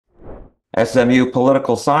SMU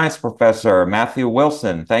Political Science Professor Matthew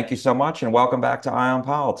Wilson, thank you so much and welcome back to Ion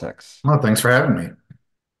Politics. Well, thanks for having me.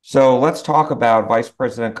 So let's talk about Vice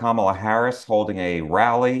President Kamala Harris holding a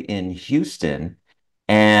rally in Houston.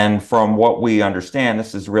 And from what we understand,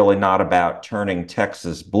 this is really not about turning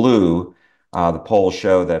Texas blue. The polls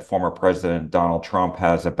show that former President Donald Trump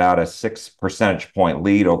has about a 6 percentage point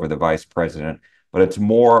lead over the vice president, but it's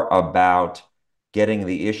more about getting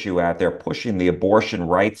the issue out there, pushing the abortion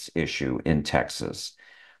rights issue in Texas.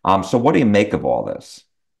 So what do you make of all this?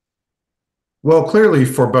 Well, clearly,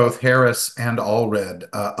 for both Harris and Allred,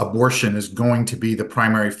 abortion is going to be the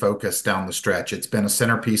primary focus down the stretch. It's been a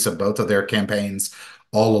centerpiece of both of their campaigns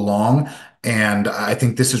all along. And I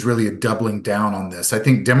think this is really a doubling down on this. I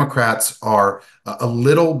think Democrats are a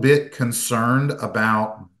little bit concerned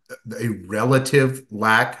about a relative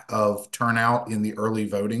lack of turnout in the early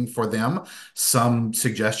voting for them. Some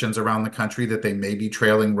suggestions around the country that they may be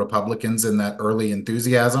trailing Republicans in that early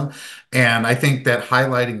enthusiasm. And I think that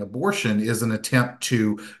highlighting abortion is an attempt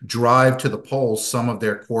to drive to the polls some of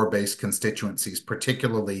their core base constituencies,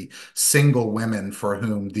 particularly single women for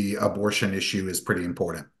whom the abortion issue is pretty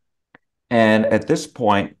important. And at this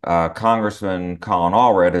point, Congressman Colin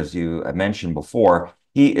Allred, as you mentioned before,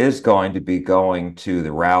 he is going to be going to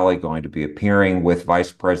the rally, going to be appearing with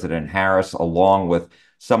Vice President Harris, along with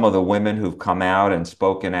some of the women who've come out and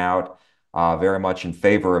spoken out very much in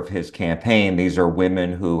favor of his campaign. These are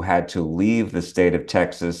women who had to leave the state of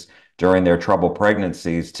Texas during their troubled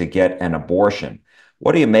pregnancies to get an abortion.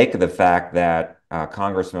 What do you make of the fact that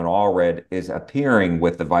Congressman Allred is appearing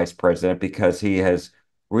with the vice president because he has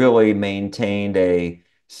really maintained a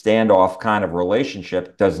standoff kind of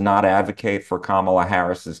relationship, does not advocate for Kamala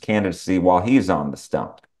Harris's candidacy while he's on the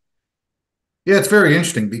stump? Yeah, it's very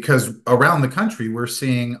interesting because around the country, we're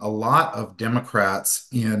seeing a lot of Democrats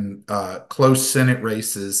in close Senate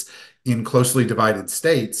races in closely divided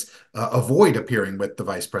states avoid appearing with the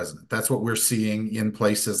vice president. That's what we're seeing in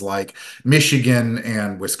places like Michigan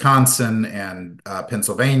and Wisconsin and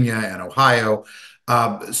Pennsylvania and Ohio.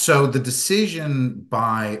 So the decision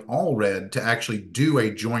by Allred to actually do a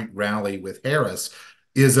joint rally with Harris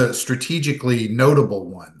is a strategically notable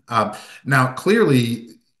one. Now,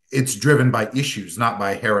 clearly, it's driven by issues, not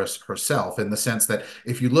by Harris herself, in the sense that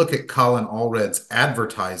if you look at Colin Allred's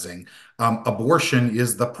advertising, abortion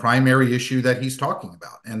is the primary issue that he's talking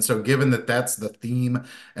about. And so, given that that's the theme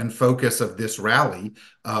and focus of this rally,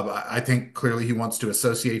 I think clearly he wants to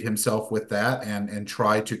associate himself with that and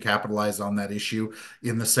try to capitalize on that issue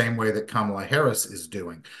in the same way that Kamala Harris is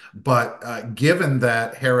doing. But given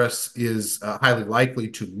that Harris is highly likely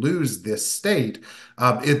to lose this state,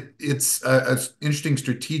 it's an interesting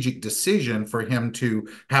strategic decision for him to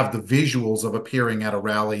have the visuals of appearing at a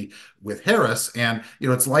rally with Harris. And,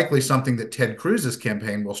 it's likely something that Ted Cruz's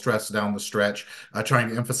campaign will stress down the stretch, trying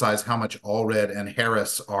to emphasize how much Allred and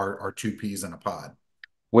Harris are two peas in a pod.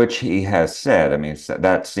 Which he has said. I mean,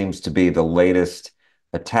 that seems to be the latest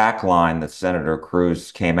attack line that Senator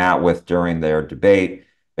Cruz came out with during their debate,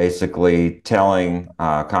 basically telling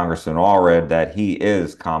Congressman Allred that he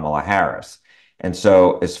is Kamala Harris. And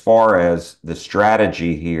so, as far as the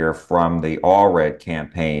strategy here from the Allred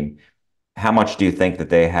campaign, how much do you think that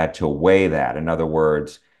they had to weigh that? In other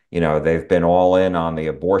words, they've been all in on the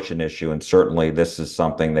abortion issue, and certainly this is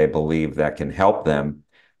something they believe that can help them.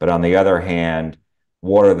 But on the other hand,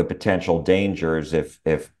 what are the potential dangers if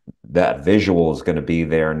that visual is going to be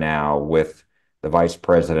there now with the vice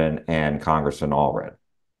president and Congressman Allred?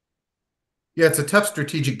 Yeah, it's a tough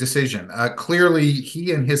strategic decision. Clearly,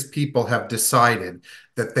 he and his people have decided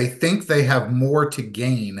that they think they have more to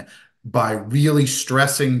gain by really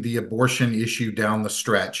stressing the abortion issue down the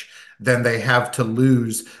stretch than they have to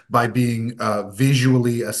lose by being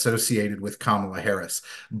visually associated with Kamala Harris.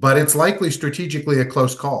 But it's likely strategically a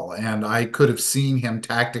close call, and I could have seen him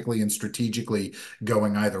tactically and strategically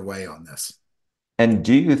going either way on this. And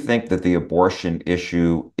do you think that the abortion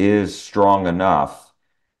issue is strong enough,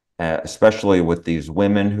 especially with these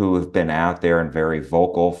women who have been out there and very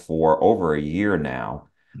vocal for over a year now?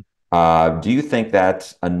 Do you think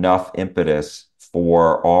that's enough impetus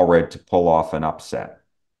for Allred to pull off an upset?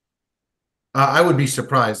 I would be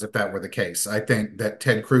surprised if that were the case. I think that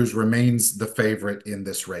Ted Cruz remains the favorite in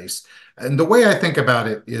this race. And the way I think about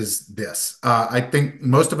it is this. I think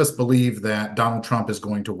most of us believe that Donald Trump is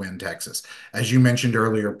going to win Texas, as you mentioned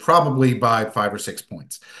earlier, probably by 5 or 6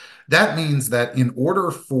 points. That means that in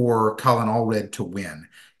order for Colin Allred to win,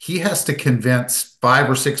 he has to convince 5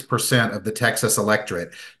 or 6% of the Texas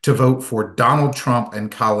electorate to vote for Donald Trump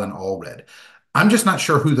and Colin Allred. I'm just not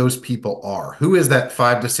sure who those people are. Who is that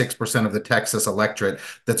 5 to 6% of the Texas electorate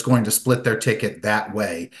that's going to split their ticket that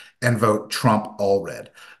way and vote Trump Allred?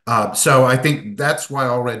 So I think that's why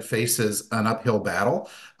Allred faces an uphill battle.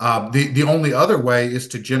 The only other way is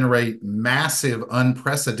to generate massive,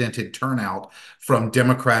 unprecedented turnout from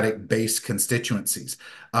Democratic base constituencies.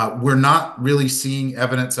 We're not really seeing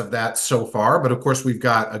evidence of that so far, but of course, we've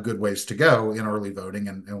got a good ways to go in early voting,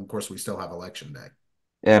 and of course, we still have election day.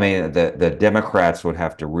 I mean, the Democrats would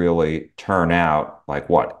have to really turn out like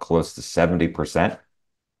what, close to 70%,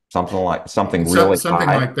 something So, really something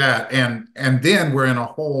high. like that, and then we're in a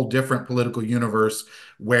whole different political universe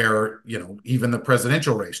where even the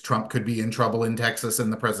presidential race, Trump could be in trouble in Texas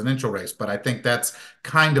in the presidential race, but I think that's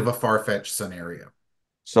kind of a far-fetched scenario.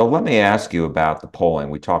 So let me ask you about the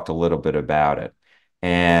polling. We talked a little bit about it.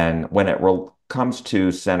 And when it comes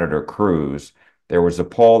to Senator Cruz, there was a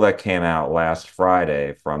poll that came out last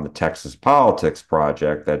Friday from the Texas Politics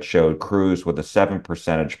Project that showed Cruz with a 7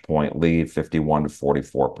 percentage point lead, 51 to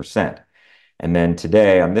 44%. And then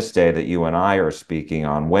today, on this day that you and I are speaking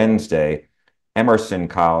on Wednesday, Emerson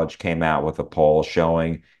College came out with a poll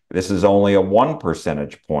showing this is only a 1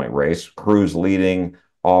 percentage point race, Cruz leading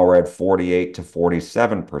Allred 48 to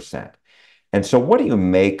 47%. And so, what do you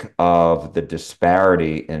make of the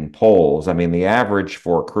disparity in polls? I mean, the average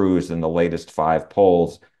for Cruz in the latest five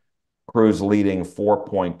polls, Cruz leading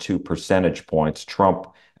 4.2 percentage points, Trump,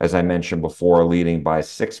 as I mentioned before, leading by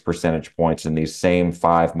 6 percentage points in these same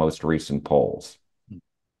five most recent polls.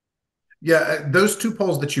 Yeah, those two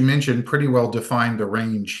polls that you mentioned pretty well define the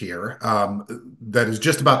range here. That is,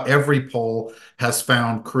 just about every poll has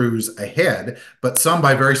found Cruz ahead, but some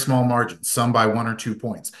by very small margins, some by 1 or 2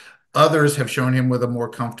 points. Others have shown him with a more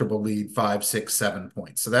comfortable lead, 5, 6, 7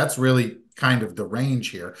 points. So that's really kind of the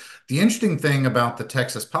range here. The interesting thing about the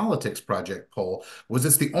Texas Politics Project poll was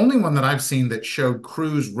it's the only one that I've seen that showed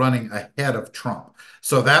Cruz running ahead of Trump.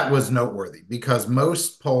 So that was noteworthy because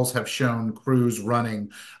most polls have shown Cruz running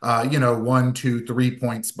 1, 2, 3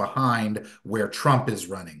 points behind where Trump is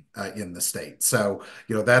running in the state. So,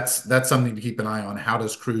 that's something to keep an eye on. How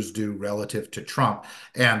does Cruz do relative to Trump?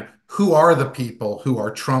 And who are the people who are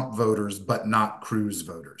Trump voters but not Cruz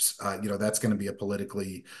voters? That's going to be a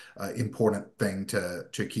politically important thing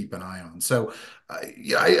to keep an eye on. So,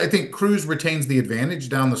 yeah, I think Cruz retains the advantage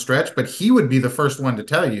down the stretch, but he would be the first one to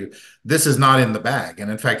tell you this is not in the bag.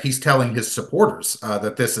 And in fact, he's telling his supporters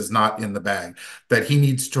that this is not in the bag, that he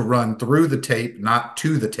needs to run through the tape, not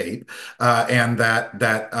to the tape, and that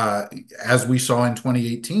as we saw in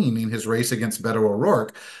 2018 in his race against Beto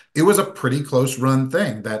O'Rourke, it was a pretty close run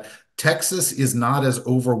thing. That Texas is not as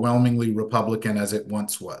overwhelmingly Republican as it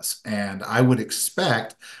once was. And I would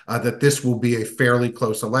expect that this will be a fairly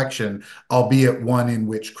close election, albeit one in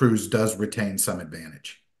which Cruz does retain some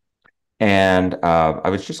advantage. And I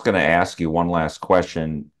was just going to ask you one last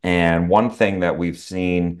question. And one thing that we've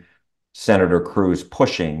seen Senator Cruz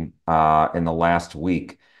pushing in the last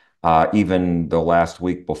week, even the last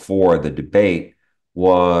week before the debate,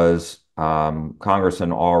 was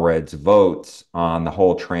Congressman Allred's votes on the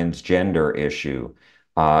whole transgender issue,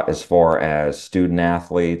 as far as student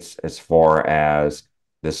athletes, as far as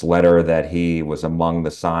this letter that he was among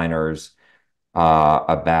the signers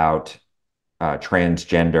about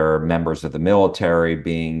transgender members of the military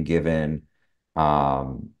being given,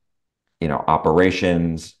 um,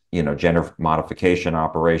 operations, gender modification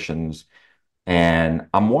operations. And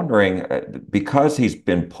I'm wondering, because he's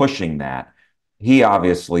been pushing that, he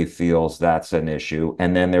obviously feels that's an issue.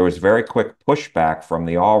 And then there was very quick pushback from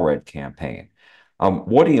the Allred campaign.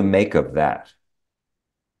 What do you make of that?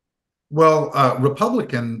 Well,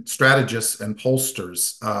 Republican strategists and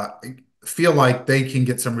pollsters feel like they can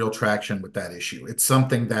get some real traction with that issue. It's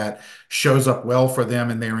something that shows up well for them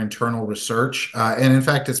in their internal research. And in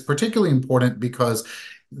fact, it's particularly important because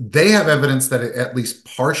they have evidence that it at least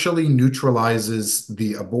partially neutralizes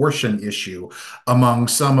the abortion issue among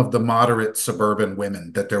some of the moderate suburban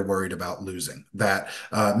women that they're worried about losing. That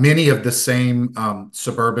many of the same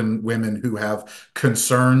suburban women who have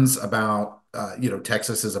concerns about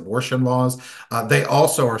Texas's abortion laws. They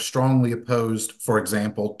also are strongly opposed, for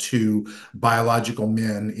example, to biological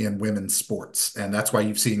men in women's sports. And that's why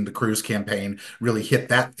you've seen the Cruz campaign really hit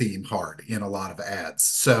that theme hard in a lot of ads.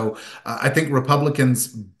 So I think Republicans,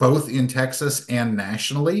 both in Texas and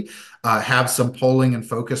nationally, have some polling and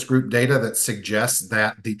focus group data that suggests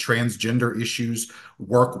that the transgender issues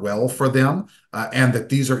work well for them, and that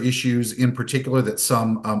these are issues in particular that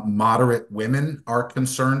some moderate women are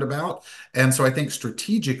concerned about. And so I think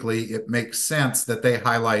strategically it makes sense that they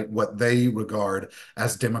highlight what they regard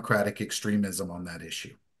as democratic extremism on that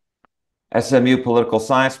issue. SMU Political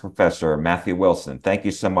Science Professor Matthew Wilson, thank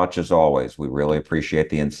you so much as always. We really appreciate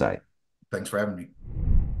the insight. Thanks for having me.